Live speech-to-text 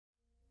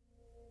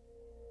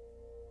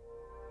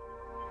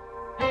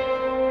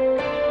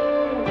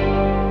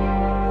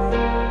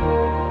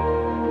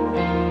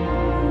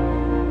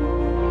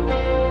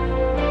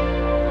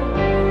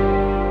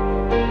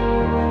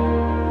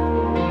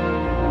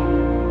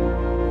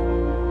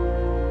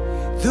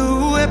The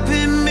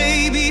weapon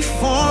may be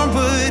formed,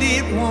 but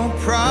it won't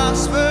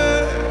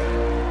prosper.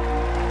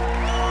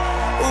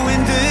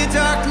 When the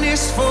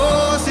darkness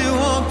falls, it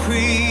won't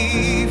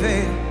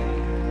prevail.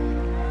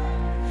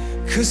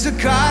 'Cause the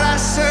God I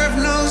serve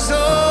knows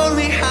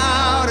only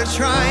how to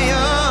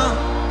triumph.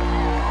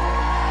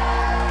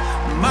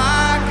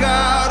 My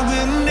God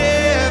will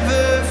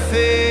never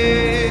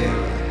fail.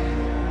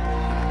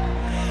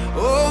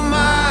 Oh,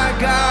 my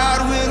God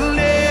will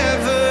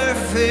never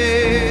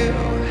fail.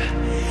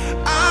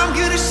 I'm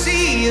gonna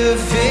see a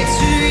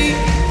victory.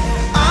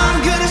 I'm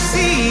gonna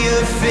see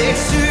a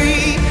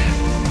victory.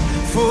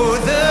 For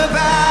the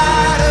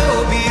battle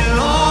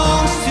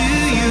belongs to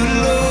you,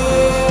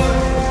 Lord.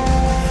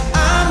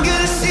 I'm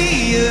gonna see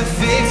a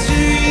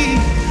victory.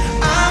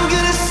 I'm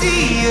gonna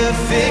see a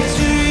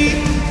victory.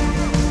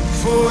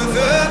 For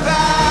the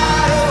battle